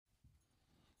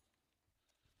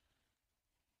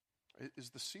Is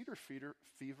the cedar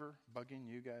fever bugging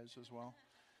you guys as well?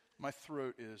 My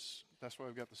throat is, that's why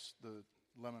I've got the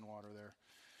lemon water there.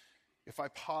 If I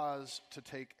pause to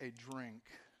take a drink,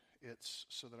 it's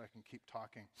so that I can keep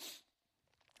talking.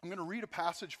 I'm going to read a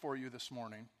passage for you this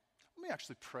morning. Let me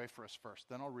actually pray for us first,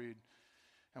 then I'll read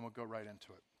and we'll go right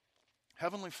into it.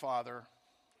 Heavenly Father,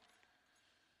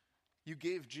 you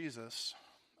gave Jesus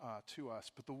to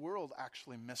us, but the world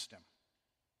actually missed him.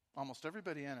 Almost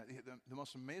everybody in it, the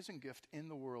most amazing gift in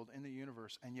the world, in the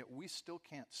universe, and yet we still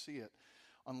can't see it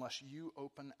unless you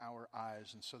open our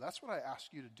eyes. And so that's what I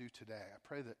ask you to do today. I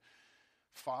pray that,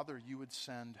 Father, you would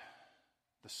send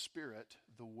the Spirit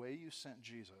the way you sent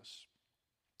Jesus.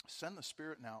 Send the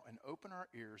Spirit now and open our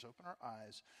ears, open our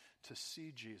eyes to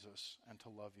see Jesus and to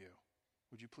love you.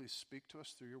 Would you please speak to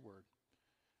us through your word?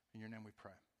 In your name we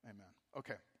pray. Amen.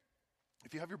 Okay.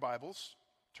 If you have your Bibles,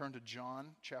 turn to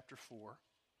John chapter 4.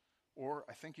 Or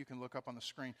I think you can look up on the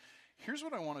screen. Here's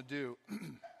what I want to do.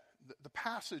 The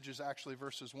passage is actually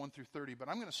verses 1 through 30, but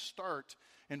I'm going to start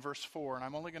in verse 4, and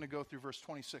I'm only going to go through verse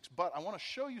 26. But I want to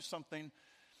show you something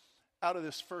out of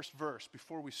this first verse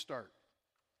before we start.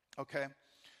 Okay?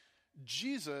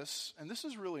 Jesus, and this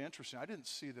is really interesting. I didn't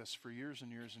see this for years and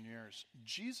years and years.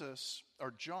 Jesus,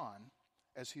 or John,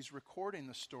 as he's recording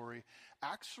the story,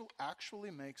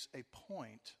 actually makes a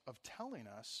point of telling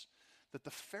us that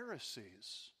the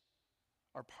Pharisees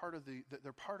are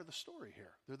they're part of the story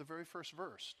here. They're the very first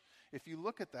verse. If you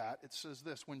look at that, it says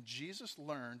this: when Jesus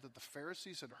learned that the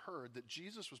Pharisees had heard that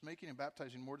Jesus was making and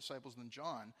baptizing more disciples than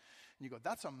John, and you go,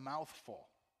 that's a mouthful.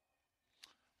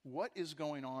 What is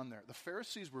going on there? The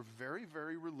Pharisees were very,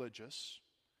 very religious.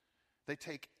 They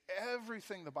take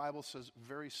everything the Bible says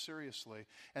very seriously,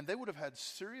 and they would have had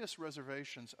serious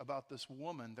reservations about this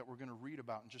woman that we're going to read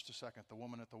about in just a second, the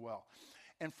woman at the well.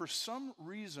 And for some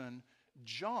reason,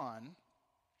 John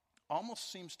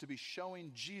almost seems to be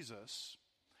showing Jesus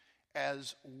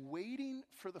as waiting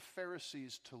for the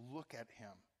Pharisees to look at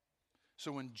him.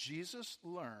 So when Jesus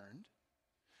learned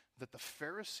that the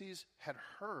Pharisees had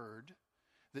heard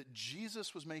that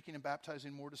Jesus was making and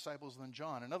baptizing more disciples than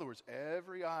John, in other words,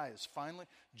 every eye is finally,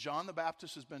 John the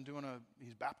Baptist has been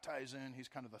he's baptizing, he's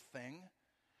kind of the thing.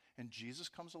 And Jesus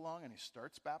comes along and he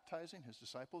starts baptizing, his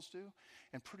disciples do.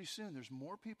 And pretty soon there's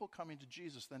more people coming to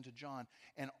Jesus than to John.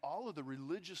 And all of the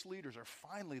religious leaders are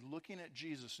finally looking at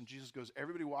Jesus. And Jesus goes,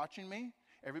 everybody watching me?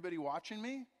 Everybody watching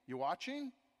me? You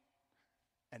watching?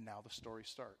 And now the story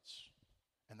starts.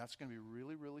 And that's going to be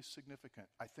really, really significant.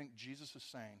 I think Jesus is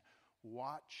saying,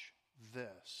 watch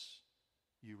this,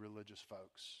 you religious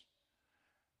folks,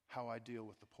 how I deal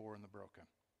with the poor and the broken.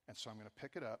 And so I'm going to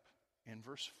pick it up in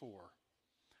verse 4.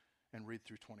 And read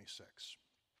through 26.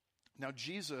 Now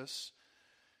Jesus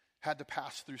had to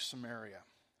pass through Samaria.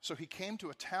 So he came to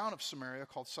a town of Samaria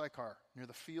called Sychar, near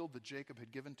the field that Jacob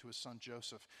had given to his son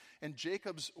Joseph. And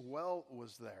Jacob's well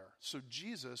was there. So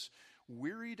Jesus,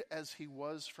 wearied as he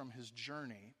was from his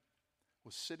journey,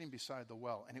 was sitting beside the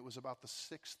well. And it was about the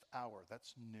 6th hour.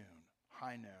 That's noon,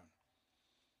 high noon.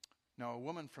 Now a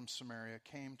woman from Samaria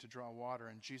came to draw water,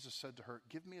 and Jesus said to her,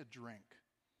 give me a drink.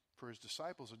 For his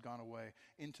disciples had gone away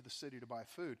into the city to buy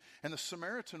food. And the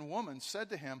Samaritan woman said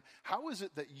to him, how is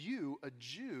it that you, a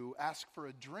Jew, ask for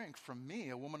a drink from me,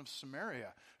 a woman of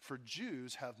Samaria? For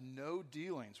Jews have no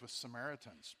dealings with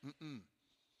Samaritans.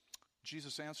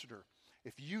 Jesus answered her,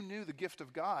 if you knew the gift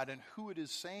of God and who it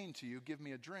is saying to you, give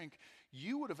me a drink,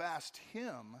 you would have asked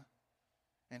him,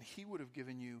 and he would have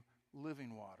given you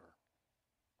living water.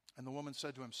 And the woman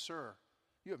said to him, sir,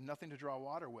 you have nothing to draw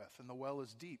water with, and the well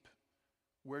is deep.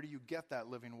 Where do you get that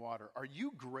living water? Are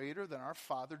you greater than our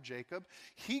father Jacob?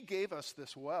 He gave us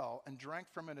this well and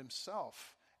drank from it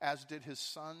himself, as did his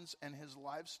sons and his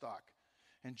livestock.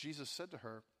 And Jesus said to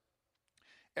her,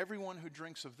 everyone who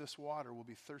drinks of this water will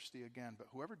be thirsty again, but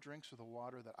whoever drinks of the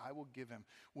water that I will give him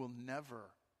will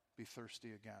never be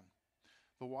thirsty again.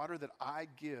 The water that I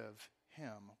give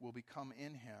him will become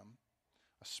in him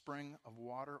a spring of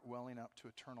water welling up to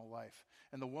eternal life.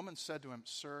 And the woman said to him,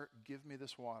 sir, give me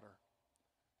this water,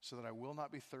 so that I will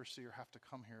not be thirsty or have to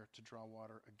come here to draw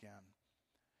water again.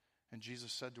 And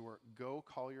Jesus said to her, go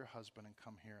call your husband and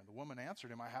come here. And the woman answered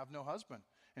him, I have no husband.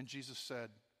 And Jesus said,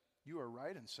 you are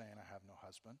right in saying I have no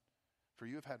husband, for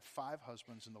you have had 5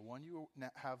 husbands, and the one you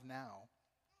have now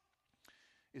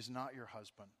is not your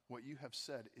husband. What you have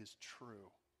said is true.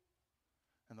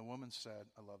 And the woman said,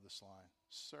 I love this line,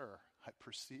 sir, I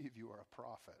perceive you are a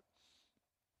prophet.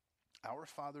 Our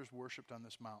fathers worshipped on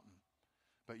this mountain,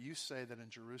 but you say that in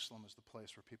Jerusalem is the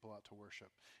place where people ought to worship.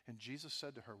 And Jesus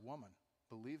said to her, woman,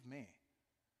 believe me,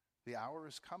 The hour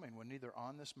is coming when neither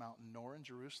on this mountain nor in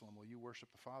Jerusalem will you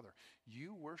worship the Father.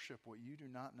 You worship what you do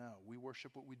not know. We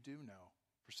worship what we do know,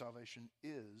 for salvation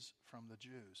is from the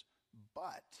Jews.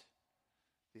 But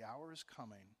the hour is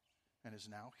coming and is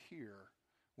now here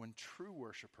when true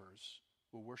worshipers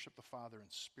will worship the Father in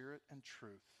spirit and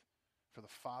truth, for the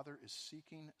Father is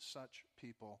seeking such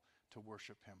people to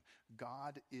worship him.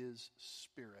 God is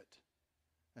spirit,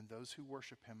 and those who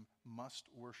worship him must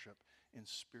worship in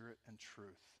spirit and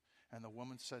truth. And the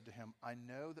woman said to him, I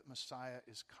know that Messiah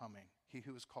is coming, he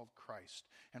who is called Christ.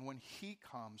 And when he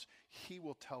comes, he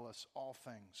will tell us all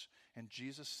things. And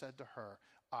Jesus said to her,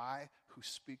 I who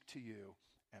speak to you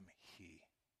am he.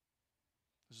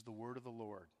 This is the word of the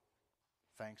Lord.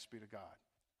 Thanks be to God.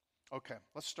 Okay,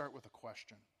 let's start with a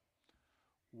question.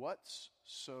 What's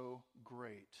so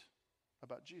great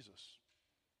about Jesus?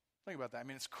 Think about that. I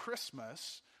mean, it's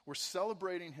Christmas. We're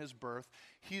celebrating his birth.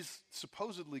 He's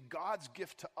supposedly God's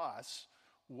gift to us.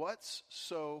 What's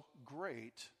so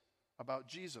great about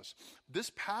Jesus?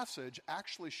 This passage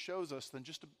actually shows us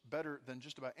better than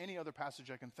just about any other passage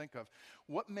I can think of,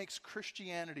 what makes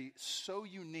Christianity so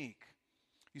unique.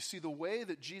 You see, the way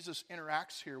that Jesus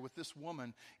interacts here with this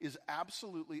woman is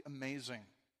absolutely amazing.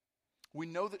 We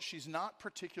know that she's not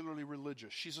particularly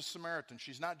religious. She's a Samaritan.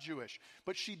 She's not Jewish.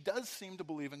 But she does seem to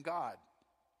believe in God.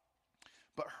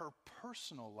 But her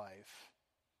personal life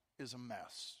is a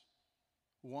mess.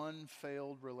 One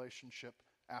failed relationship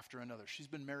after another. She's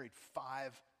been married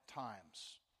 5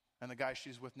 times. And the guy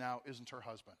she's with now isn't her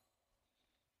husband.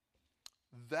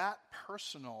 That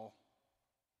personal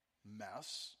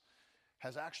mess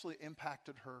has actually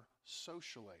impacted her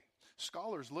socially.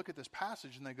 Scholars look at this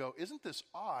passage and they go, isn't this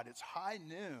odd? It's high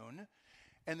noon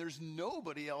and there's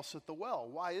nobody else at the well.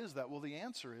 Why is that? Well, the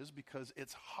answer is because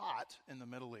it's hot in the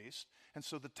Middle East. And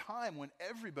so the time when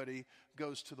everybody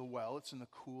goes to the well, it's in the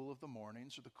cool of the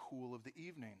mornings or the cool of the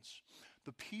evenings.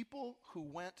 The people who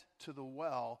went to the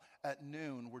well at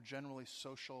noon were generally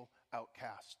social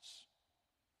outcasts.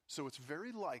 So it's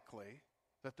very likely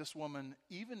that this woman,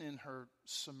 even in her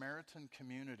Samaritan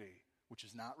community, which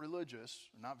is not religious,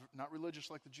 not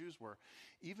religious like the Jews were,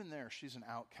 even there she's an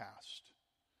outcast.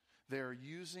 They're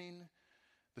using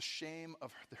the shame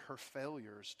of her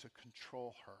failures to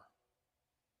control her,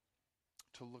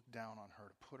 to look down on her,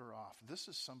 to put her off. This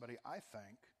is somebody, I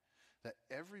think, that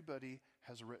everybody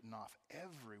has written off.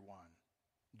 Everyone.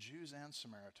 Jews and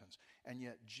Samaritans, and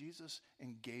yet Jesus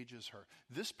engages her.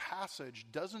 This passage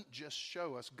doesn't just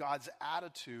show us God's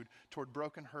attitude toward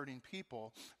broken, hurting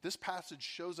people. This passage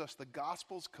shows us the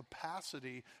gospel's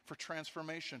capacity for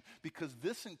transformation, because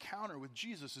this encounter with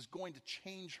Jesus is going to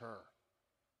change her.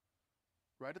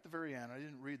 Right at the very end, I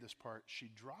didn't read this part, she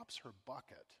drops her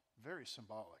bucket, very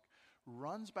symbolic,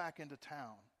 runs back into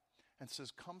town, and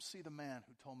says, come see the man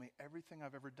who told me everything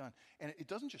I've ever done. And it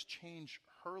doesn't just change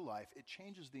her life, it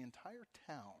changes the entire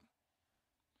town.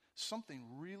 Something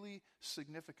really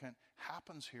significant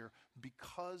happens here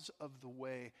because of the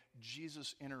way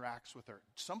Jesus interacts with her.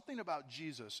 Something about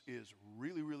Jesus is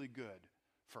really, really good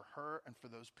for her and for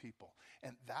those people.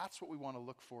 And that's what we want to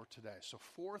look for today. So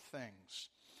 4 things.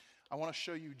 I want to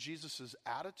show you Jesus'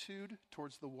 attitude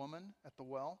towards the woman at the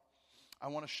well. I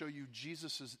want to show you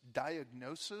Jesus'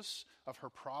 diagnosis of her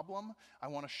problem. I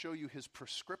want to show you his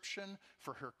prescription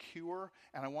for her cure.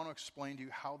 And I want to explain to you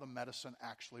how the medicine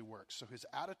actually works. So his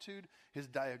attitude, his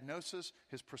diagnosis,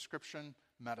 his prescription,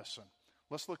 medicine.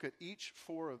 Let's look at each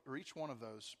one of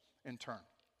those in turn.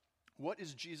 What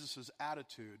is Jesus'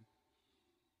 attitude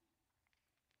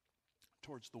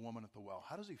towards the woman at the well?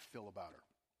 How does he feel about her?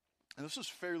 And this is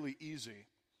fairly easy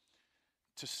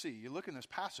to see. You look in this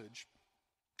passage,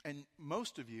 and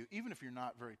most of you, even if you're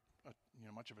not very,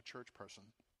 much of a church person,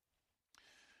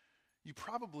 you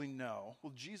probably know,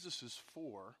 well, Jesus is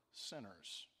for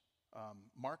sinners.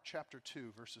 Mark chapter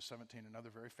 2, verses 17, another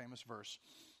very famous verse.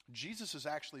 Jesus is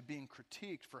actually being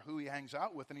critiqued for who he hangs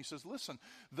out with. And he says, listen,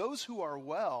 those who are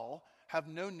well have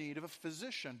no need of a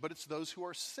physician, but it's those who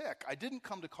are sick. I didn't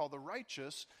come to call the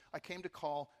righteous. I came to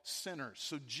call sinners.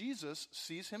 So Jesus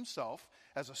sees himself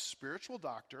as a spiritual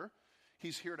doctor.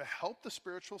 He's here to help the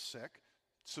spiritual sick.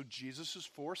 So Jesus is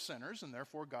for sinners, and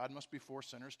therefore God must be for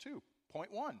sinners too.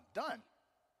 Point 1, done.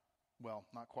 Well,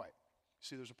 not quite.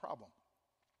 See, there's a problem.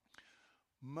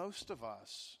 Most of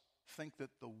us think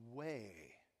that the way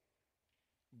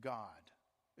God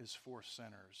is for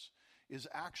sinners is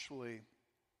actually,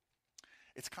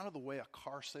 it's kind of the way a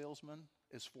car salesman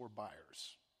is for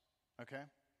buyers. Okay?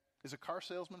 Is a car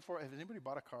salesman has anybody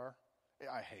bought a car?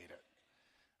 I hate it.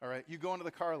 All right, you go into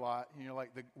the car lot, and you're like,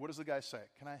 what does the guy say?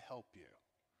 Can I help you?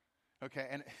 Okay,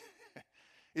 and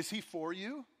is he for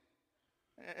you?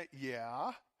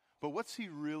 Yeah. But what's he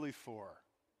really for?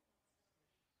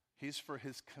 He's for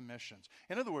his commissions.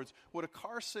 In other words, what a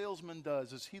car salesman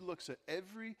does is he looks at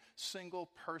every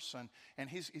single person, and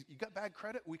you got bad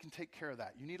credit? We can take care of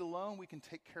that. You need a loan? We can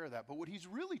take care of that. But what he's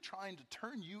really trying to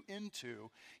turn you into,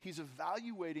 he's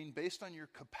evaluating based on your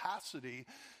capacity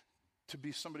to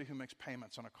be somebody who makes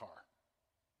payments on a car.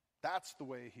 That's the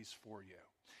way he's for you.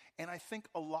 And I think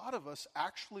a lot of us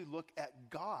actually look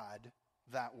at God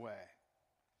that way.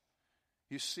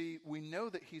 You see, we know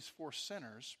that he's for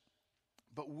sinners,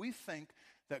 but we think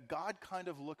that God kind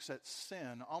of looks at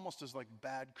sin almost as like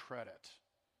bad credit.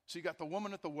 So you got the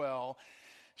woman at the well.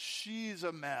 She's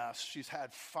a mess. She's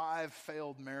had 5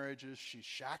 failed marriages. She's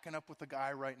shacking up with the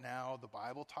guy right now. The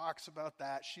Bible talks about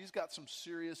that. She's got some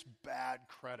serious bad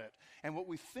credit. And what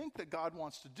we think that God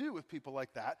wants to do with people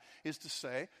like that is to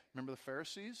say, remember the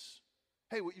Pharisees?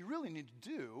 Hey, what you really need to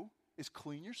do is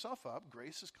clean yourself up.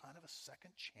 Grace is kind of a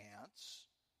second chance.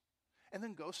 And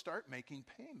then go start making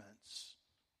payments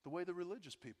the way the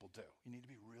religious people do. You need to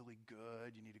be really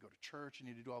good. You need to go to church. You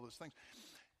need to do all those things.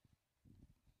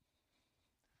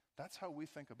 That's how we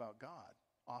think about God,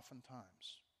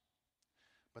 oftentimes.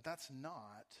 But that's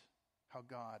not how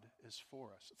God is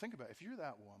for us. Think about it. If you're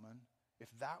that woman, if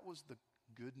that was the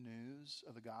good news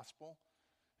of the gospel,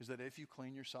 is that if you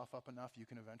clean yourself up enough, you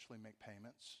can eventually make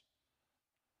payments.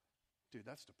 Dude,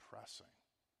 that's depressing.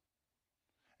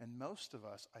 And most of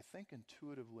us, I think,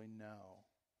 intuitively know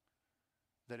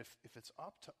that if it's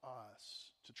up to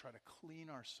us to try to clean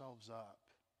ourselves up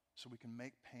so we can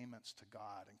make payments to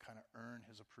God and kind of earn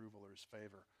his approval or his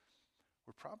favor,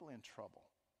 we're probably in trouble.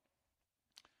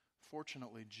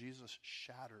 Fortunately, Jesus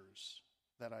shatters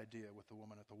that idea with the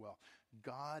woman at the well.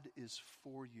 God is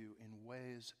for you in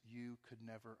ways you could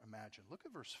never imagine. Look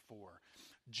at verse 4.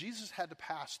 Jesus had to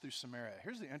pass through Samaria.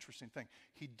 Here's the interesting thing.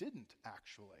 He didn't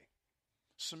actually.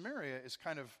 Samaria is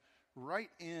kind of right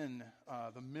in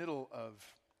the middle of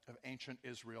ancient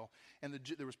Israel. And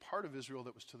there was part of Israel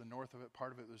that was to the north of it,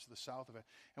 part of it was to the south of it.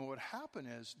 And what would happen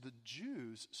is the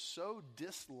Jews so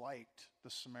disliked the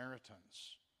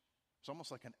Samaritans. It's almost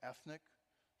like an ethnic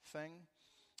thing.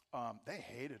 They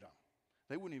hated them.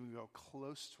 They wouldn't even go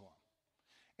close to them.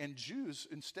 And Jews,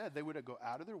 instead, they would go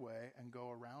out of their way and go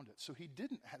around it. So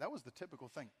that was the typical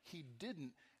thing. He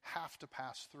didn't have to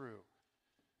pass through.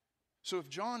 So if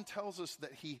John tells us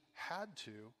that he had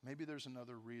to, maybe there's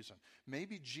another reason.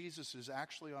 Maybe Jesus is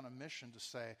actually on a mission to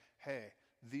say, hey,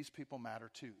 these people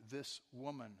matter too. This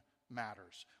woman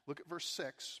matters. Look at verse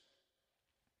 6.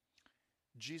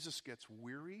 Jesus gets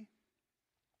weary.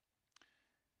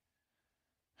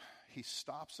 He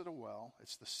stops at a well.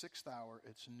 It's the 6th hour.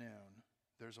 It's noon.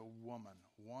 There's a woman,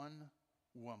 one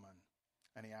woman,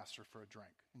 and he asks her for a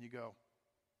drink. And you go,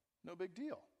 no big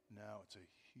deal. No, it's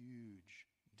a huge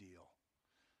deal.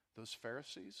 Those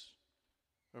Pharisees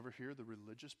over here, the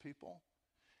religious people,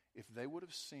 if they would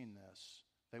have seen this,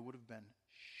 they would have been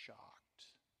shocked.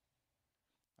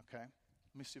 Okay?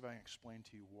 Let me see if I can explain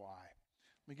to you why.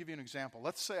 Let me give you an example.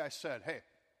 Let's say I said, hey,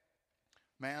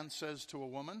 man says to a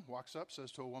woman, walks up,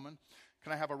 says to a woman,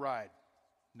 can I have a ride?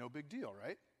 No big deal,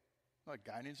 right? Like,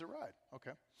 guy needs a ride.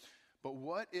 Okay. But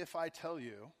what if I tell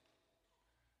you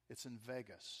it's in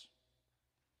Vegas?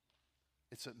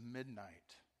 It's at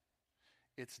midnight.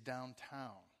 It's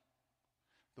downtown.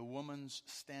 The woman's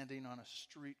standing on a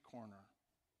street corner.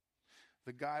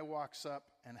 The guy walks up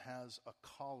and has a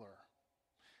collar.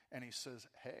 And he says,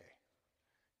 hey,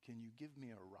 can you give me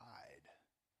a ride?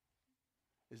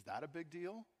 Is that a big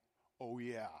deal? Oh,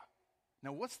 yeah.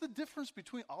 Now, what's the difference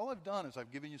between, all I've done is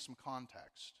I've given you some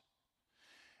context.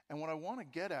 And what I want to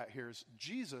get at here is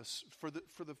Jesus, for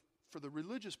the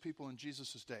religious people in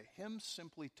Jesus' day, him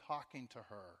simply talking to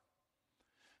her,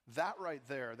 that right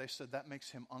there, they said that makes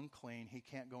him unclean. He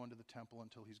can't go into the temple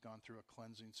until he's gone through a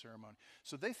cleansing ceremony.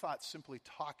 So they thought simply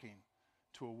talking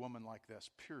to a woman like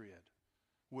this, period,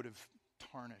 would have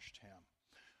tarnished him.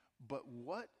 But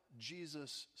what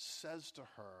Jesus says to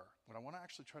her, what I want to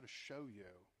actually try to show you,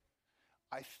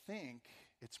 I think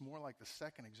it's more like the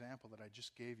second example that I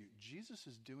just gave you. Jesus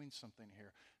is doing something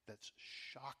here that's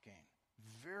shocking,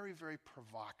 very, very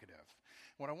provocative.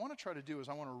 What I want to try to do is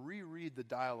I want to reread the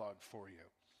dialogue for you,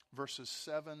 verses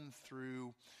 7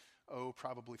 through,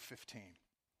 probably 15.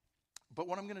 But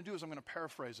what I'm going to do is I'm going to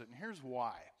paraphrase it, and here's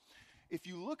why. If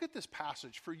you look at this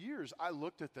passage, for years I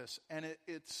looked at this, and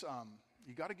it's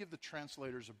you got to give the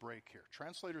translators a break here.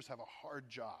 Translators have a hard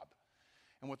job.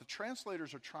 And what the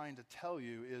translators are trying to tell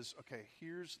you is, okay,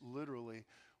 here's literally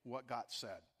what got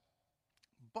said.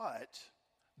 But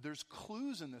there's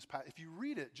clues in this passage. If you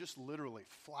read it just literally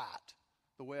flat,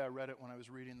 the way I read it when I was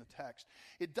reading the text.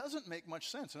 It doesn't make much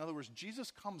sense. In other words,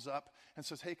 Jesus comes up and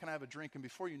says, hey, can I have a drink? And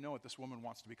before you know it, this woman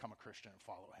wants to become a Christian and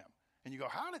follow him. And you go,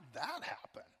 how did that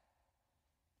happen?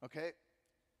 Okay?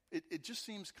 It just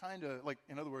seems kind of like,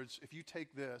 in other words, if you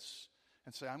take this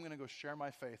and say, I'm going to go share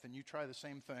my faith, and you try the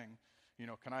same thing,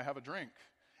 can I have a drink?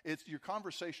 Your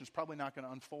conversation is probably not going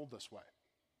to unfold this way.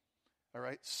 All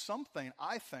right?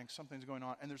 I think something's going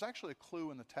on. And there's actually a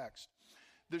clue in the text.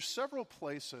 There's several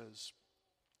places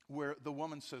where the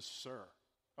woman says, sir.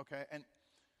 Okay? And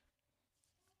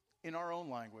in our own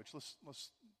language, let's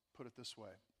put it this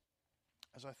way.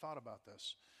 As I thought about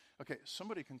this, okay,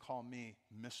 somebody can call me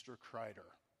Mr.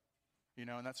 Kreider,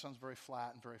 and that sounds very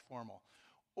flat and very formal.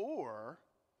 Or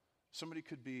somebody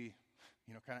could be,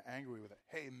 kind of angry with it.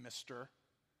 Hey, mister.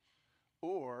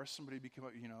 Or somebody become,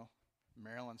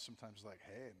 Maryland sometimes like,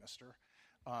 hey, mister.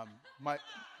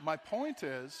 My point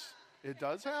is, it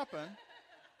does happen.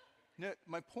 No,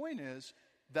 my point is,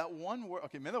 that one word,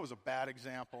 okay, maybe that was a bad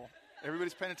example.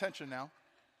 Everybody's paying attention now.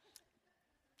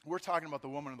 We're talking about the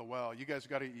woman of the well. You guys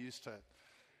got to get used to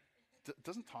it.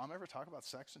 Doesn't Tom ever talk about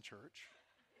sex in church?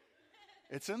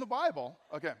 It's in the Bible.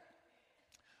 Okay.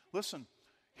 Listen,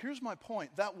 here's my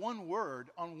point. That one word,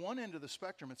 on one end of the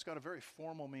spectrum, it's got a very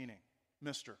formal meaning.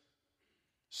 Mister.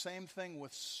 Same thing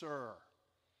with sir.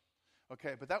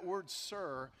 Okay, but that word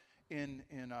sir in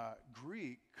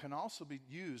Greek can also be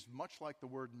used much like the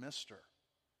word mister.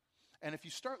 And if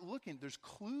you start looking, there's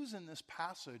clues in this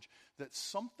passage that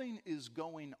something is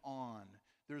going on.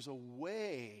 There's a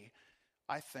way,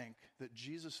 I think, that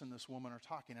Jesus and this woman are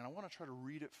talking. And I want to try to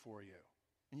read it for you.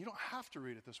 And you don't have to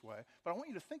read it this way, but I want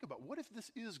you to think about, what if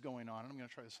this is going on? And I'm going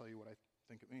to try to tell you what I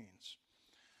think it means.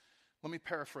 Let me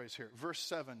paraphrase here. Verse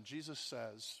 7, Jesus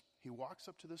says, he walks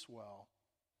up to this well.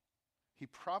 He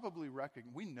probably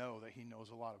we know that he knows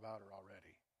a lot about her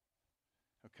already.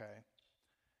 Okay?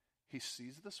 He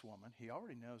sees this woman. He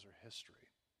already knows her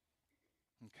history.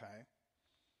 Okay?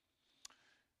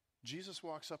 Jesus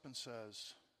walks up and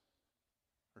says,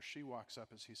 or she walks up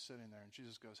as he's sitting there, and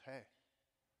Jesus goes, hey,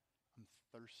 I'm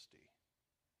thirsty.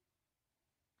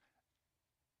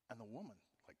 And the woman,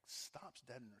 stops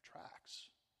dead in her tracks.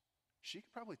 She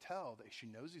could probably tell that she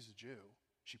knows he's a Jew.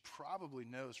 She probably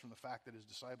knows from the fact that his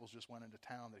disciples just went into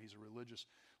town that he's a religious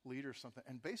leader or something.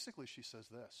 And basically she says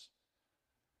this,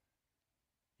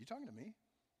 you talking to me?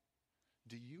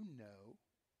 Do you know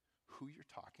who you're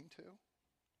talking to?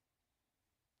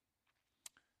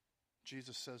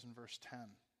 Jesus says in verse 10,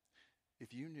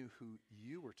 if you knew who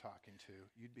you were talking to,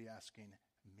 you'd be asking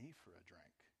me for a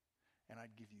drink, and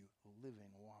I'd give you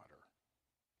living water.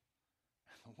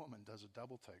 And the woman does a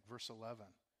double take. Verse 11,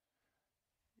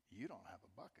 you don't have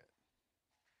a bucket,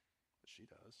 but she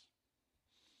does.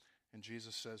 And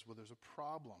Jesus says, well, there's a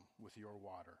problem with your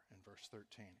water in verse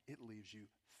 13. It leaves you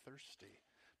thirsty,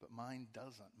 but mine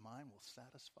doesn't. Mine will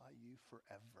satisfy you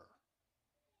forever.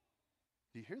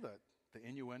 Do you hear the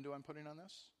innuendo I'm putting on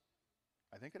this?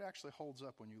 I think it actually holds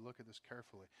up when you look at this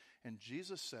carefully. And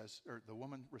Jesus says, or the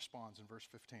woman responds in verse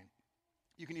 15.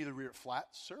 You can either read it flat,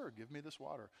 sir, give me this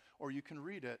water. Or you can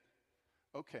read it,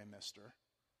 okay, mister,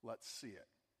 let's see it.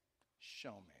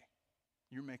 Show me.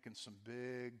 You're making some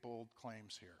big, bold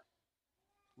claims here.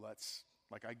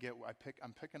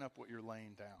 I'm picking up what you're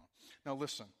laying down. Now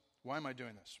listen, why am I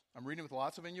doing this? I'm reading with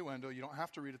lots of innuendo. You don't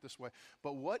have to read it this way.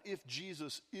 But what if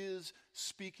Jesus is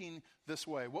speaking this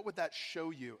way? What would that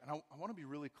show you? And I want to be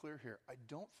really clear here. I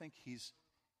don't think he's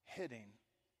hitting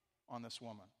on this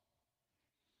woman.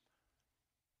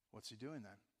 What's he doing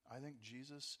then? I think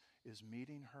Jesus is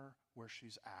meeting her where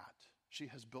she's at. She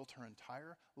has built her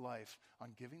entire life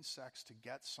on giving sex to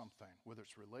get something, whether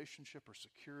it's relationship or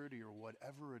security or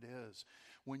whatever it is.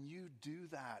 When you do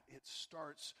that, it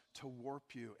starts to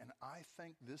warp you. And I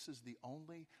think this is the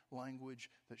only language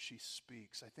that she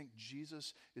speaks. I think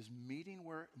Jesus is meeting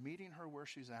her where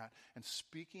she's at and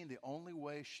speaking the only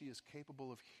way she is capable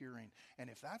of hearing. And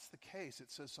if that's the case,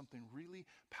 it says something really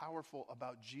powerful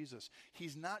about Jesus.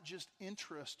 He's not just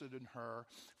interested in her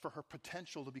for her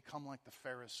potential to become like the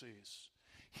Pharisees.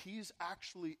 He's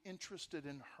actually interested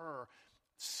in her,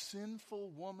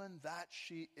 sinful woman that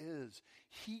she is.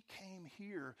 He came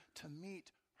here to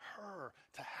meet her,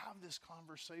 to have this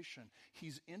conversation.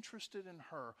 He's interested in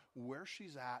her, where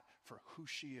she's at, for who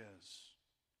she is.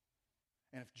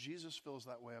 And if Jesus feels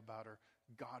that way about her,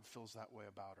 God feels that way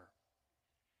about her.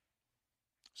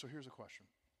 So here's a question.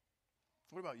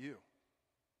 What about you?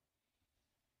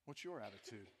 What's your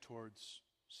attitude towards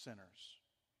sinners?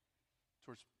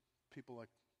 Towards people like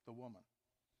the woman?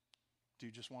 Do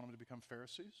you just want them to become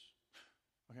Pharisees?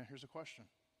 Okay, here's a question.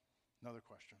 Another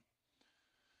question.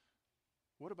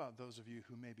 What about those of you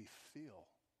who maybe feel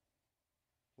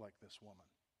like this woman?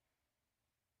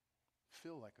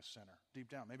 Feel like a sinner deep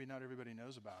down. Maybe not everybody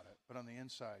knows about it, but on the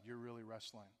inside, you're really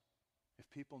wrestling. If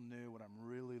people knew what I'm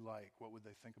really like, what would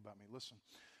they think about me? Listen,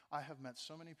 I have met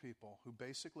so many people who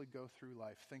basically go through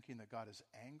life thinking that God is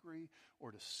angry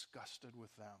or disgusted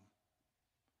with them.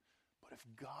 But if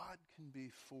God can be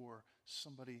for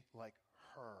somebody like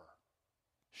her,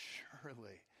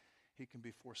 surely he can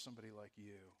be for somebody like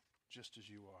you, just as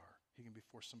you are. He can be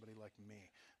for somebody like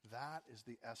me. That is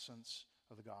the essence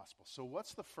of the gospel. So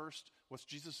what's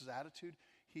Jesus' attitude?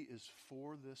 He is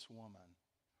for this woman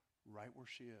right where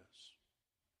she is.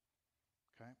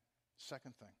 Okay?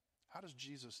 Second thing, how does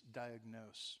Jesus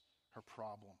diagnose her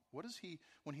problem?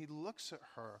 When he looks at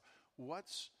her,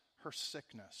 what's her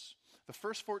sickness? The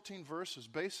first 14 verses,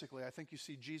 basically, I think you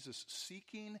see Jesus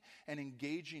seeking and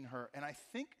engaging her. And I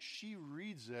think she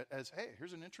reads it as, hey,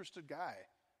 here's an interested guy.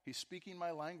 He's speaking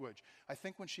my language. I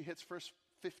think when she hits verse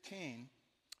 15,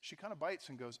 she kind of bites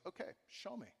and goes, okay,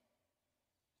 show me.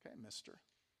 Okay, mister,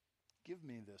 give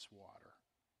me this water.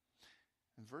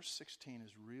 And verse 16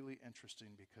 is really interesting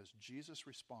because Jesus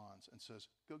responds and says,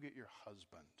 go get your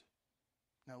husband.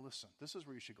 Now listen, this is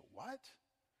where you should go, what?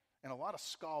 And a lot of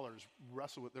scholars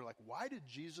wrestle with, they're like, why did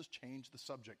Jesus change the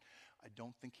subject? I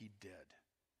don't think he did.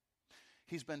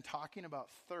 He's been talking about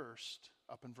thirst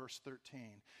up in verse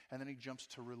 13, and then he jumps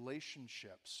to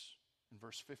relationships in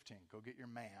verse 15. Go get your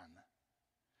man.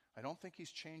 I don't think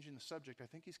he's changing the subject. I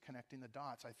think he's connecting the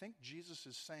dots. I think Jesus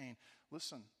is saying,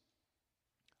 listen,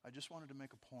 I just wanted to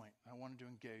make a point. I wanted to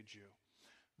engage you.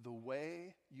 The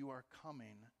way you are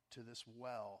coming to this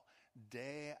well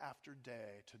day after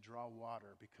day to draw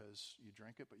water because you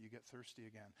drink it but you get thirsty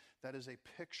again, that is a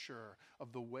picture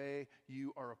of the way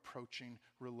you are approaching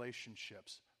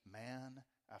relationships. Man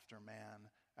after man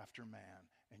after man,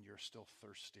 and you're still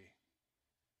thirsty.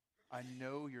 I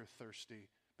know you're thirsty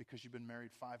because you've been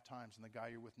married 5 times and the guy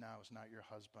you're with now is not your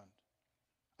husband.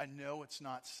 I know it's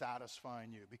not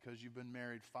satisfying you because you've been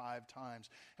married 5 times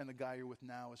and the guy you're with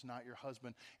now is not your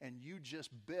husband. And you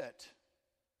just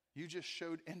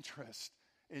showed interest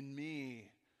in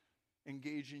me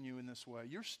engaging you in this way.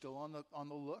 You're still on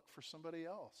the look for somebody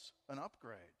else, an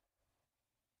upgrade.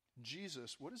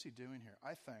 Jesus, what is he doing here?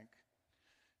 I think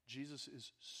Jesus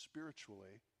is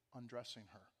spiritually undressing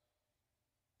her.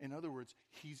 In other words,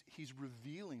 he's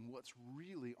revealing what's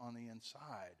really on the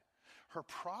inside. Her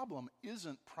problem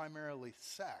isn't primarily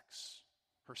sex,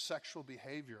 her sexual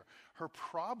behavior. Her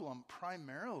problem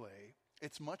primarily,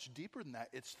 it's much deeper than that.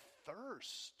 It's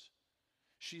thirst.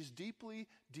 She's deeply,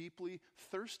 deeply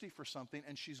thirsty for something,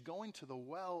 and she's going to the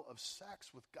well of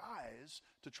sex with guys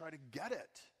to try to get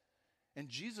it. And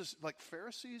Jesus, like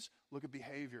Pharisees, look at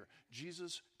behavior.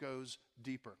 Jesus goes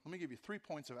deeper. Let me give you 3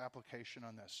 points of application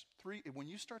on this. When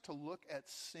you start to look at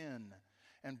sin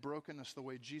and brokenness the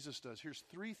way Jesus does, here's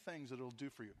 3 things that it'll do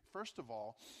for you. First of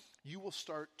all, you will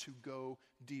start to go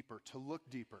deeper, to look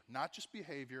deeper. Not just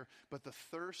behavior, but the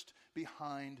thirst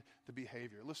behind the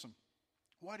behavior. Listen,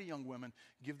 why do young women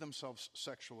give themselves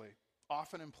sexually?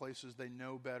 Often in places they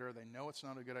know better, they know it's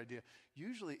not a good idea.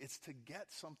 Usually it's to get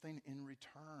something in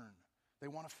return. They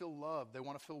want to feel loved, they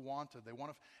want to feel wanted, they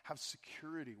want to have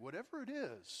security, whatever it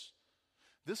is.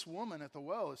 This woman at the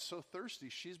well is so thirsty,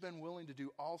 she's been willing to do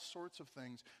all sorts of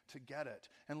things to get it.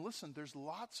 And listen, there's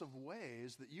lots of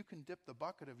ways that you can dip the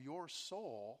bucket of your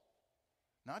soul,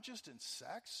 not just in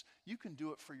sex, you can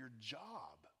do it for your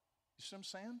job. You see what I'm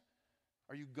saying?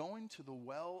 Are you going to the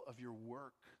well of your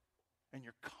work and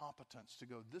your competence to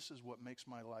go, this is what makes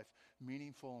my life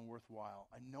meaningful and worthwhile?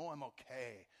 I know I'm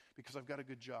okay because I've got a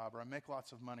good job, or I make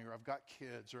lots of money, or I've got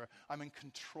kids, or I'm in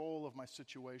control of my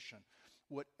situation.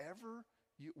 Where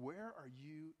are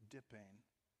you dipping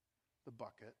the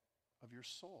bucket of your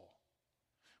soul?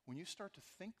 When you start to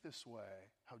think this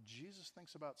way, how Jesus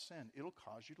thinks about sin, it'll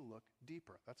cause you to look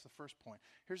deeper. That's the first point.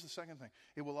 Here's the second thing.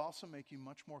 It will also make you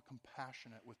much more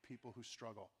compassionate with people who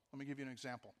struggle. Let me give you an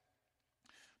example.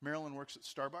 Marilyn works at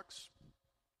Starbucks.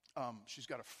 She's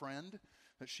got a friend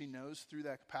that she knows through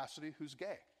that capacity who's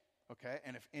gay. Okay?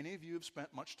 And if any of you have spent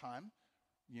much time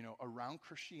around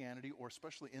Christianity, or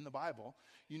especially in the Bible,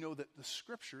 you know that the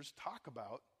scriptures talk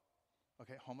about,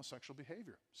 homosexual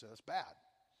behavior. So that's bad.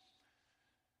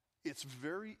 It's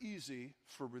very easy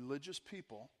for religious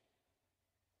people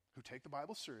who take the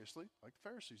Bible seriously, like the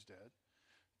Pharisees did,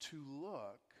 to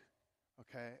look,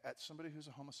 at somebody who's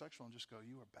a homosexual and just go,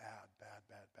 you are bad, bad,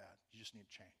 bad, bad. You just need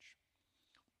to change.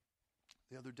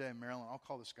 The other day, Marilyn, I'll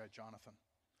call this guy Jonathan.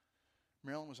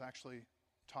 Marilyn was actually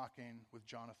talking with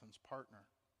Jonathan's partner.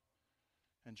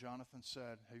 And Jonathan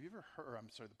said, have you ever heard,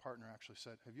 the partner actually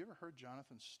said, have you ever heard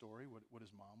Jonathan's story, what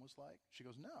his mom was like? She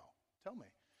goes, no, tell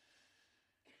me.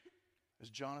 As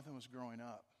Jonathan was growing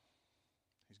up,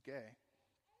 he's gay,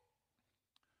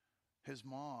 his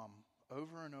mom,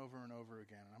 over and over and over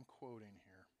again, and I'm quoting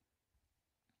here,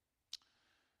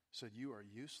 said, you are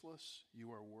useless,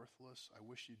 you are worthless, I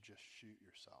wish you'd just shoot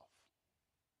yourself.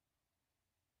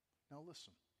 Now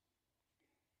listen.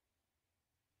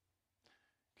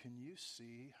 Can you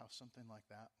see how something like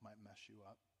that might mess you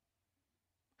up?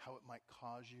 How it might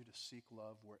cause you to seek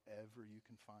love wherever you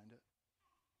can find it?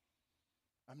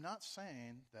 I'm not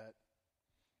saying that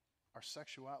our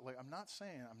sexuality, I'm not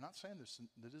saying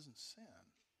that isn't sin.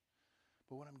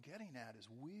 But what I'm getting at is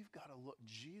we've got to look,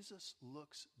 Jesus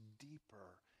looks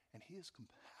deeper, and he is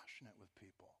compassionate with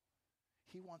people.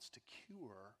 He wants to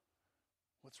cure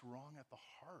what's wrong at the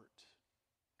heart.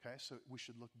 Okay, so we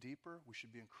should look deeper. We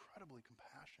should be incredibly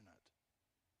compassionate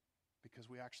because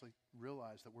we actually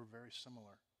realize that we're very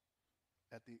similar.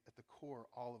 At the core,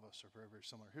 all of us are very, very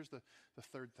similar. Here's the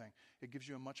third thing. It gives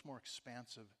you a much more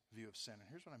expansive view of sin. And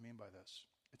here's what I mean by this.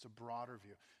 It's a broader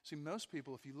view. See, most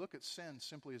people, if you look at sin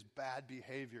simply as bad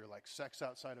behavior, like sex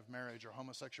outside of marriage or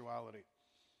homosexuality,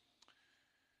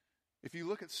 if you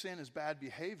look at sin as bad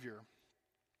behavior,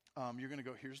 you're going to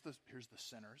go, here's the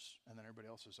sinners, and then everybody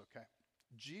else is okay.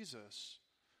 Jesus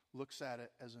looks at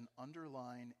it as an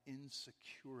underlying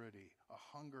insecurity,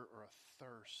 a hunger or a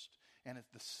thirst. And if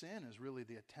the sin is really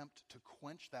the attempt to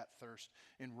quench that thirst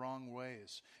in wrong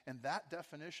ways. And that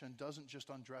definition doesn't just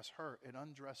undress her, it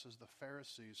undresses the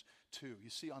Pharisees too. You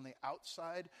see, on the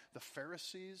outside, the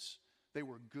Pharisees, they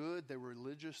were good, they were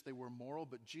religious, they were moral,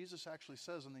 but Jesus actually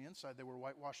says on the inside they were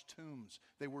whitewashed tombs.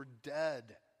 They were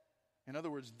dead. In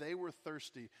other words, they were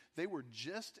thirsty. They were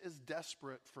just as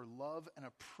desperate for love and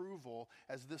approval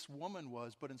as this woman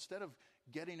was, but instead of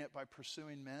getting it by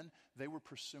pursuing men, they were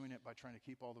pursuing it by trying to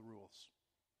keep all the rules.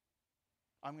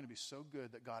 I'm going to be so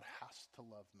good that God has to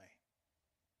love me.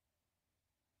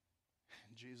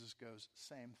 And Jesus goes,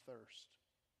 same thirst.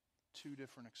 Two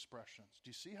different expressions. Do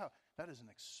you see how that is an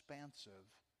expansive,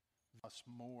 us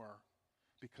more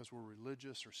because we're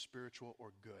religious or spiritual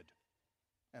or good,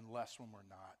 and less when we're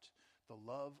not.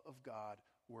 The love of God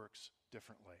works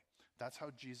differently. That's how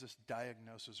Jesus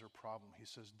diagnoses her problem. He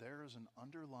says, there is an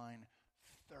underlying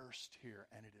thirst here,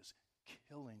 and it is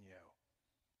killing you.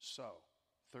 So,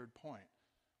 third point,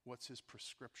 what's his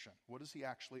prescription? What does he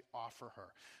actually offer her?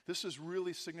 This is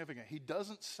really significant. He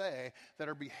doesn't say that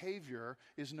her behavior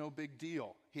is no big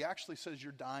deal. He actually says,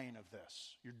 you're dying of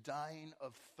this. You're dying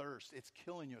of thirst. It's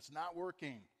killing you. It's not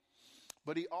working.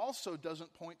 But he also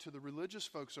doesn't point to the religious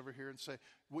folks over here and say,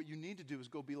 what you need to do is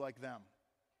go be like them.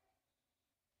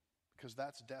 Because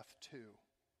that's death too.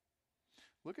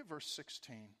 Look at verse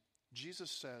 16.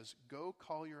 Jesus says, go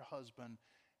call your husband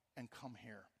and come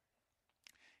here.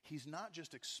 He's not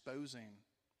just exposing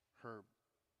her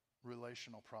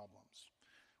relational problems.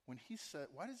 When he said,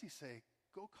 why does he say,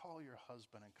 go call your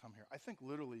husband and come here? I think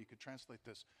literally you could translate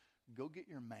this, go get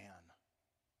your man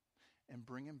and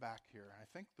bring him back here. And I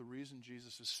think the reason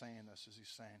Jesus is saying this is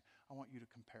he's saying, I want you to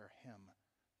compare him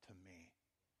to me.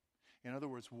 In other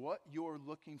words, what you're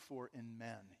looking for in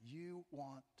men, you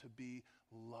want to be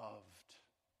loved.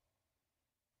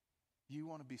 You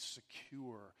want to be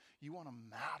secure. You want to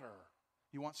matter.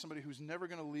 You want somebody who's never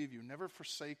going to leave you, never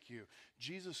forsake you.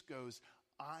 Jesus goes,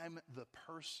 I'm the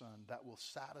person that will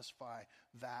satisfy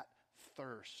that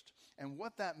thirst. And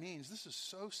what that means, this is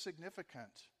so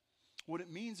significant. What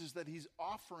it means is that he's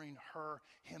offering her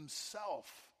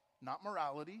himself, not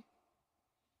morality,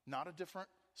 not a different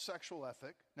sexual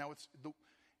ethic. Now,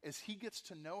 as he gets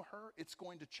to know her, it's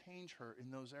going to change her in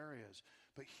those areas.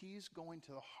 But he's going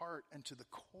to the heart and to the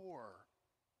core.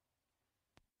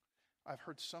 I've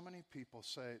heard so many people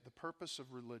say the purpose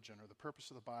of religion or the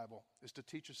purpose of the Bible is to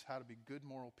teach us how to be good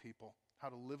moral people, how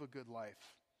to live a good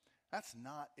life. That's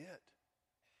not it.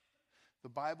 The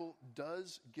Bible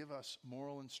does give us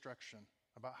moral instruction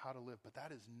about how to live, but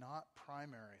that is not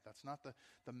primary. That's not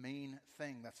the main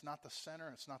thing. That's not the center.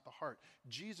 It's not the heart.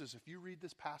 Jesus, if you read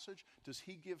this passage, does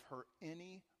he give her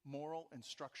any moral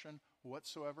instruction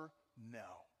whatsoever?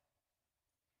 No.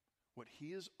 What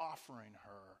he is offering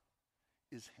her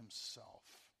is himself.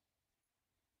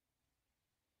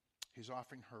 He's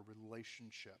offering her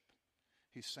relationship.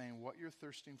 He's saying what you're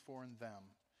thirsting for in them,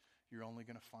 you're only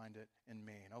going to find it in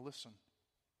me. Now listen.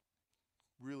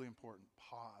 Really important.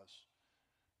 Pause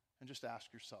and just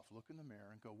ask yourself, look in the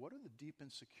mirror and go, what are the deep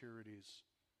insecurities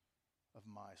of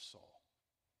my soul,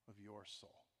 of your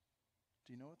soul?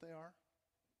 Do you know what they are?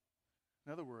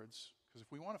 In other words, because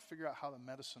if we want to figure out how the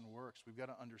medicine works, we've got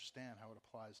to understand how it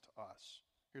applies to us.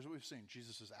 Here's what we've seen.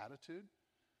 Jesus' attitude,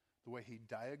 the way he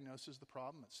diagnoses the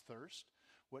problem, it's thirst.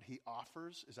 What he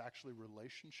offers is actually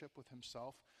relationship with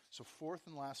himself. So fourth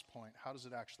and last point, how does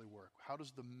it actually work? How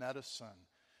does the medicine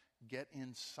get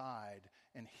inside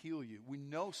and heal you? We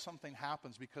know something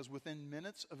happens because within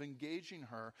minutes of engaging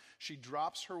her, she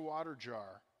drops her water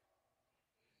jar,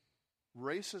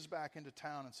 races back into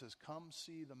town and says, come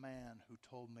see the man who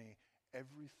told me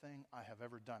everything I have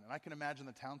ever done. And I can imagine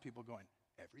the town people going,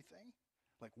 everything?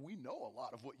 Like, we know a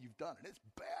lot of what you've done, and it's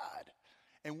bad.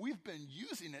 And we've been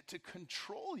using it to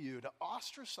control you, to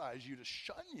ostracize you, to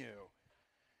shun you.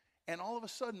 And all of a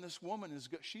sudden, this woman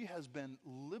she has been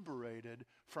liberated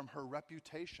from her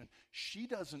reputation. She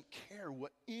doesn't care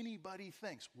what anybody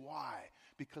thinks. Why?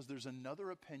 Because there's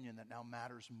another opinion that now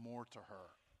matters more to her.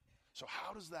 So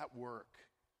how does that work?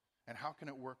 And how can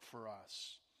it work for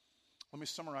us? Let me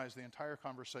summarize the entire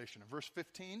conversation. In verse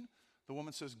 15, the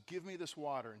woman says, give me this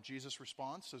water. And Jesus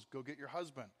responds, says, go get your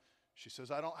husband. She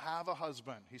says, I don't have a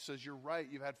husband. He says, you're right.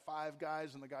 You've had 5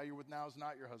 guys, and the guy you're with now is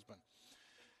not your husband.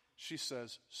 She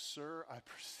says, sir, I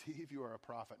perceive you are a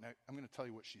prophet. Now, I'm going to tell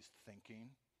you what she's thinking.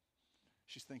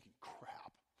 She's thinking,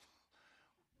 crap.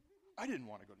 I didn't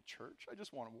want to go to church. I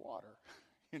just wanted water.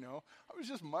 I was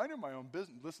just minding my own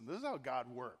business. Listen, this is how God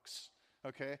works,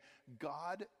 okay?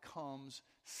 God comes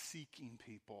seeking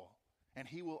people, and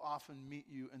he will often meet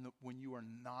you when you are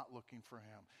not looking for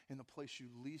him, in the place you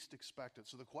least expect it.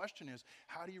 So the question is,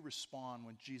 how do you respond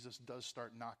when Jesus does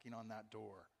start knocking on that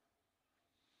door?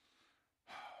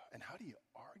 And how do you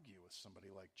argue with somebody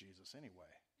like Jesus anyway?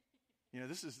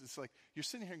 It's like you're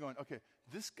sitting here going, okay,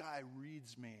 this guy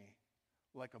reads me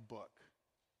like a book.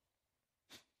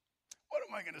 What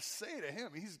am I going to say to him?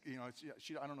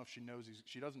 I don't know if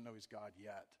she doesn't know he's God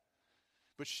yet,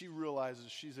 but she realizes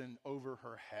she's in over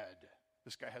her head.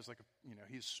 This guy has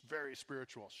he's very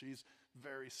spiritual. She's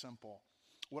very simple.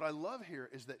 What I love here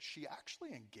is that she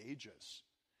actually engages,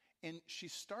 and she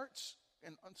starts,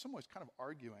 in some ways, kind of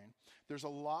arguing. There's a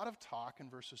lot of talk in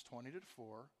verses 20 to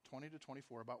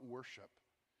 24 about worship.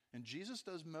 And Jesus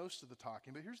does most of the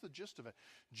talking, but here's the gist of it.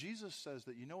 Jesus says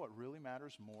that what really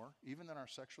matters more, even than our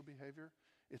sexual behavior?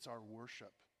 It's our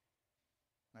worship.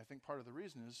 And I think part of the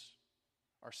reason is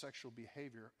our sexual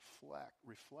behavior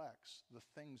reflects the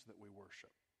things that we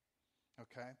worship.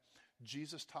 Okay?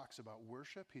 Jesus talks about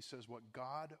worship. He says what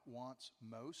God wants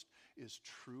most is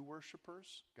true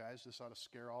worshipers. Guys, this ought to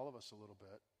scare all of us a little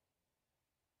bit.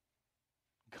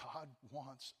 God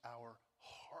wants our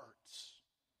hearts.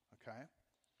 Okay?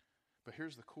 But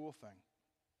here's the cool thing.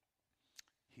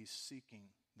 He's seeking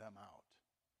them out.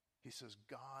 He says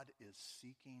God is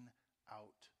seeking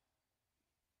out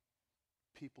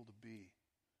people to be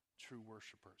true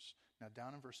worshipers. Now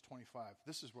down in verse 25,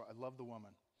 this is where I love the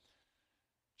woman.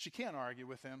 She can't argue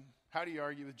with him. How do you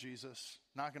argue with Jesus?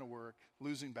 Not going to work.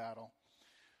 Losing battle.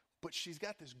 But she's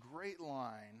got this great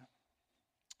line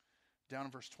down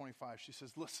in verse 25. She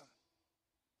says, listen,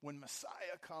 when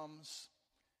Messiah comes,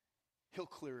 he'll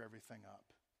clear everything up.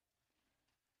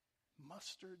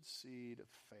 Mustard seed of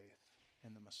faith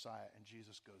in the Messiah. And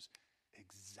Jesus goes,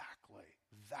 exactly.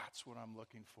 That's what I'm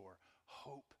looking for.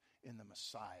 Hope in the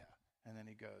Messiah. And then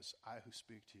he goes, I who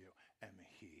speak to you am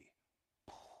he.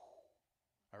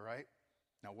 All right?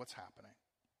 Now what's happening?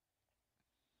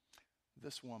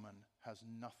 This woman has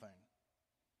nothing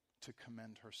to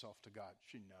commend herself to God.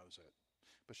 She knows it.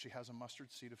 But she has a mustard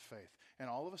seed of faith. And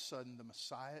all of a sudden, the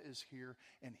Messiah is here,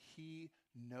 and he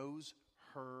knows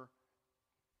her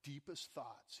deepest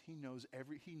thoughts. He knows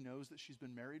that she's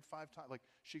been married 5 times. Like,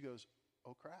 she goes,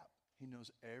 oh crap, he knows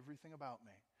everything about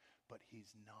me. But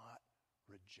he's not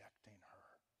rejecting her.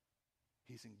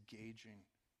 He's engaging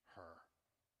her.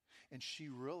 And she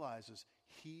realizes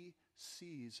he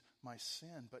sees my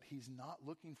sin, but he's not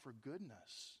looking for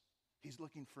goodness. He's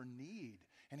looking for need,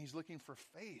 and he's looking for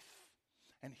faith.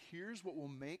 And here's what will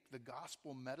make the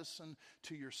gospel medicine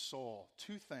to your soul.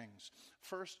 2 things.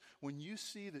 First, when you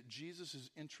see that Jesus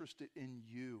is interested in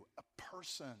you, a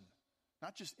person,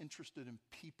 not just interested in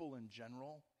people in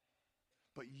general,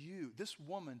 but you. This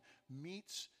woman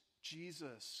meets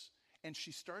Jesus, and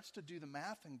she starts to do the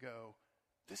math and go,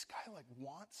 this guy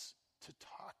wants to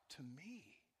talk to me.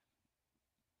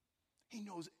 He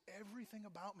knows everything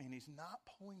about me, and he's not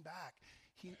pulling back.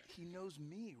 He knows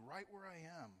me right where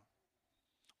I am.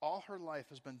 All her life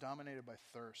has been dominated by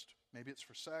thirst. Maybe it's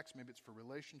for sex, maybe it's for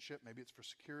relationship, maybe it's for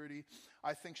security.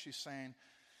 I think she's saying,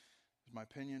 in my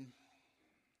opinion,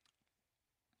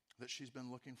 that she's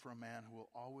been looking for a man who will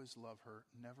always love her,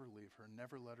 never leave her,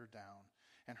 never let her down.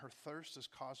 And her thirst has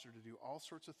caused her to do all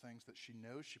sorts of things that she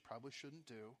knows she probably shouldn't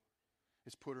do.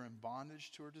 It's put her in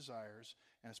bondage to her desires,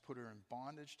 and it's put her in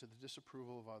bondage to the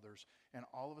disapproval of others. And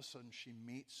all of a sudden she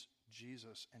meets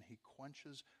Jesus, and he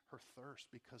quenches her thirst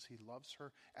because he loves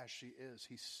her as she is.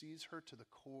 He sees her to the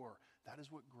core. That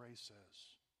is what grace is.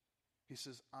 He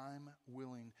says, I'm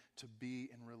willing to be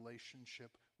in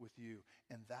relationship with you.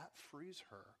 And that frees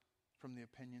her from the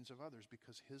opinions of others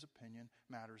because his opinion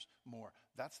matters more.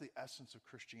 That's the essence of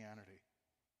Christianity.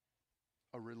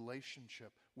 A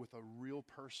relationship with a real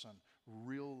person,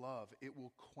 real love. It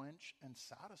will quench and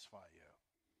satisfy you.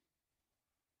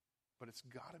 But it's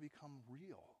got to become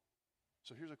real.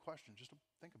 So here's a question, just to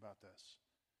think about this.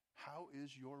 How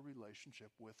is your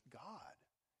relationship with God?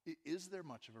 Is there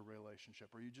much of a relationship?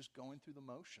 Or are you just going through the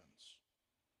motions?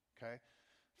 Okay?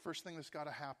 First thing that's got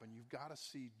to happen, you've got to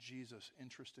see Jesus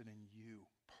interested in you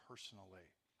personally.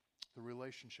 The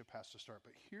relationship has to start.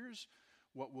 But here's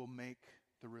what will make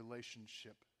the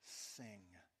relationship sing.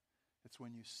 It's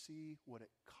when you see what it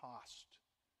cost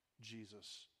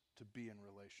Jesus to be in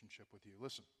relationship with you.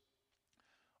 Listen,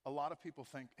 a lot of people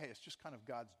think, hey, it's just kind of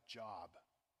God's job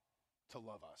to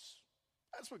love us.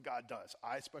 That's what God does.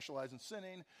 I specialize in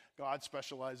sinning. God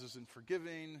specializes in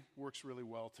forgiving. Works really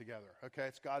well together. Okay,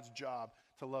 it's God's job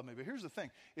to love me. But here's the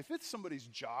thing. If it's somebody's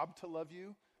job to love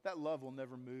you, that love will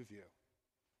never move you.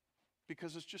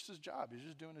 Because it's just his job. He's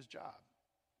just doing his job.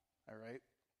 All right?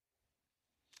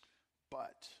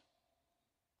 But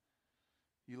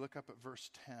you look up at verse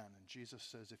 10, and Jesus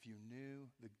says, if you knew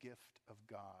the gift of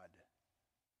God,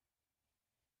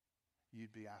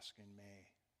 you'd be asking me.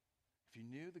 If you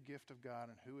knew the gift of God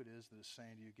and who it is that is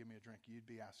saying to you, give me a drink, you'd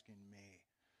be asking me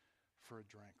for a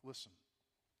drink. Listen,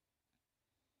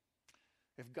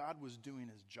 if God was doing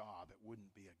his job, it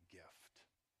wouldn't be a gift.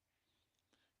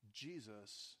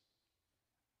 Jesus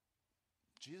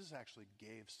actually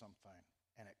gave something,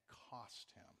 and it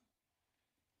cost him.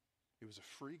 It was a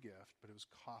free gift, but it was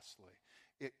costly.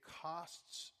 It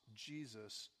costs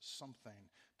Jesus something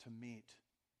to meet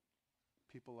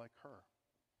people like her.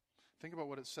 Think about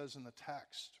what it says in the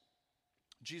text.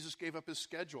 Jesus gave up his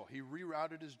schedule. He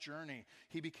rerouted his journey.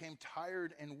 He became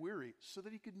tired and weary so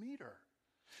that he could meet her.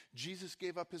 Jesus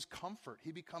gave up his comfort.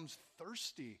 He becomes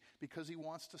thirsty because he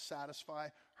wants to satisfy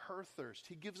her thirst.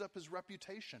 He gives up his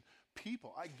reputation.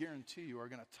 People, I guarantee you, are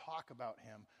going to talk about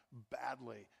him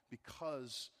badly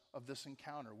because of this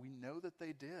encounter. We know that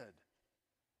they did.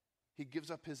 He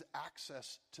gives up his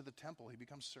access to the temple. He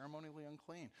becomes ceremonially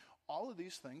unclean. All of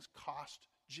these things cost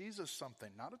Jesus something.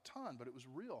 Not a ton, but it was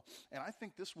real. And I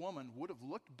think this woman would have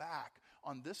looked back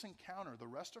on this encounter the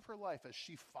rest of her life as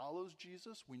she follows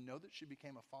Jesus. We know that she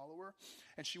became a follower.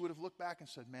 And she would have looked back and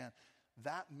said, man,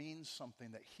 that means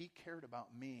something, that he cared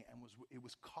about me, and it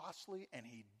was costly, and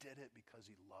he did it because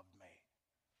he loved me.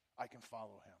 I can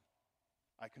follow him.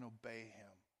 I can obey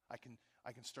him. I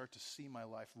can start to see my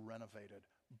life renovated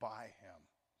by him.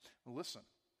 Now listen,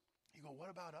 you go, what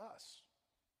about us?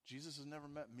 Jesus has never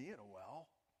met me at a well.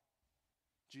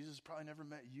 Jesus probably never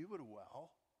met you at a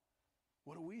well.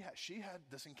 What do we have? She had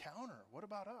this encounter. What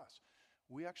about us?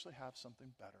 We actually have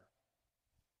something better.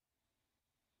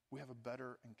 We have a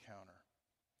better encounter.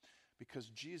 Because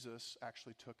Jesus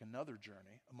actually took another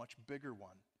journey, a much bigger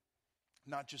one.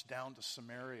 Not just down to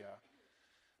Samaria,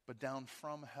 but down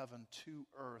from heaven to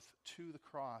earth, to the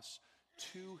cross,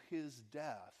 to his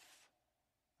death.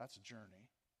 That's a journey.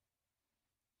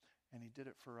 And he did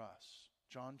it for us.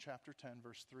 John chapter 10,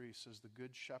 verse 3 says, the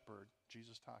good shepherd,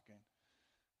 Jesus talking,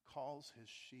 calls his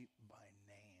sheep by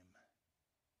name.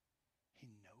 He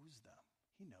knows them.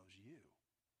 He knows you.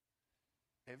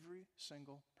 Every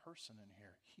single person in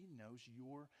here, he knows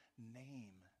your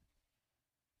name.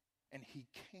 And he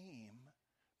came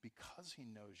because he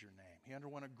knows your name. He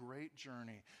underwent a great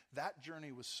journey. That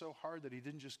journey was so hard that he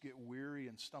didn't just get weary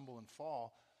and stumble and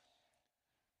fall.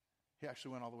 He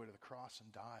actually went all the way to the cross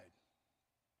and died.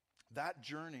 That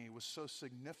journey was so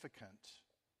significant.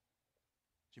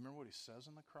 Do you remember what he says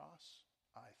on the cross?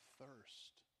 I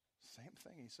thirst. Same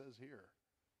thing he says here.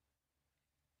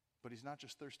 But he's not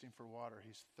just thirsting for water.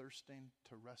 He's thirsting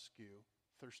to rescue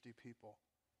thirsty people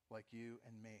like you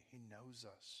and me. He knows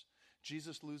us.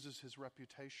 Jesus loses his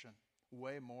reputation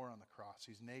way more on the cross.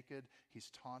 He's naked, he's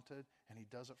taunted, and he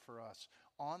does it for us.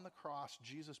 On the cross,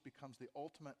 Jesus becomes the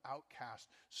ultimate outcast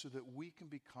so that we can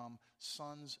become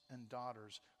sons and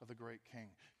daughters of the great King.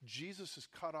 Jesus is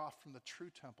cut off from the true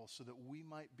temple so that we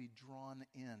might be drawn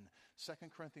in. 2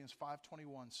 Corinthians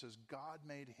 5:21 says, God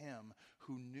made him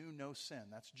who knew no sin,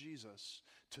 that's Jesus,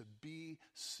 to be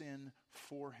sin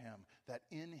for him, that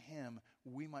in him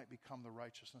we might become the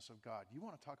righteousness of God. You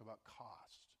want to talk about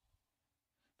cost?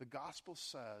 The gospel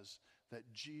says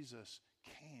that Jesus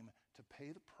came to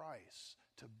pay the price,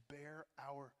 to bear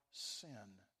our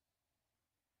sin.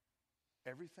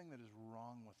 Everything that is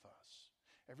wrong with us,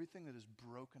 everything that is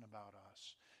broken about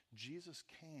us, Jesus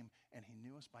came and he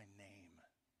knew us by name.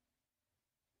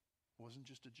 It wasn't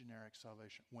just a generic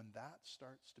salvation. When that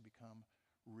starts to become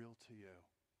real to you,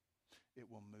 it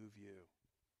will move you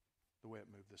the way it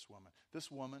moved this woman.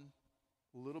 This woman,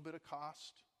 a little bit of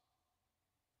cost,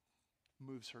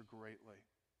 moves her greatly.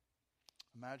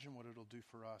 Imagine what it'll do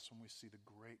for us when we see the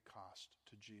great cost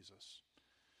to Jesus.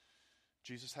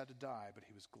 Jesus had to die, but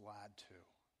he was glad to.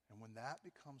 And when that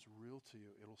becomes real to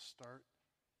you, it'll start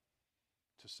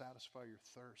to satisfy your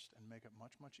thirst and make it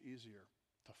much, much easier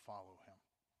to follow him.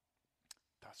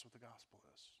 That's what the gospel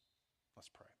is. Let's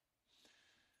pray.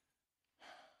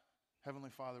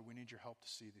 Heavenly Father, we need your help to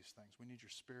see these things. We need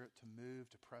your Spirit to move,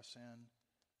 to press in,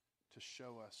 to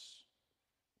show us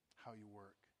how you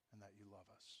work and that you love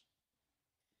us.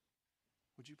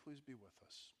 Would you please be with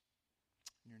us?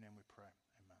 In your name we pray.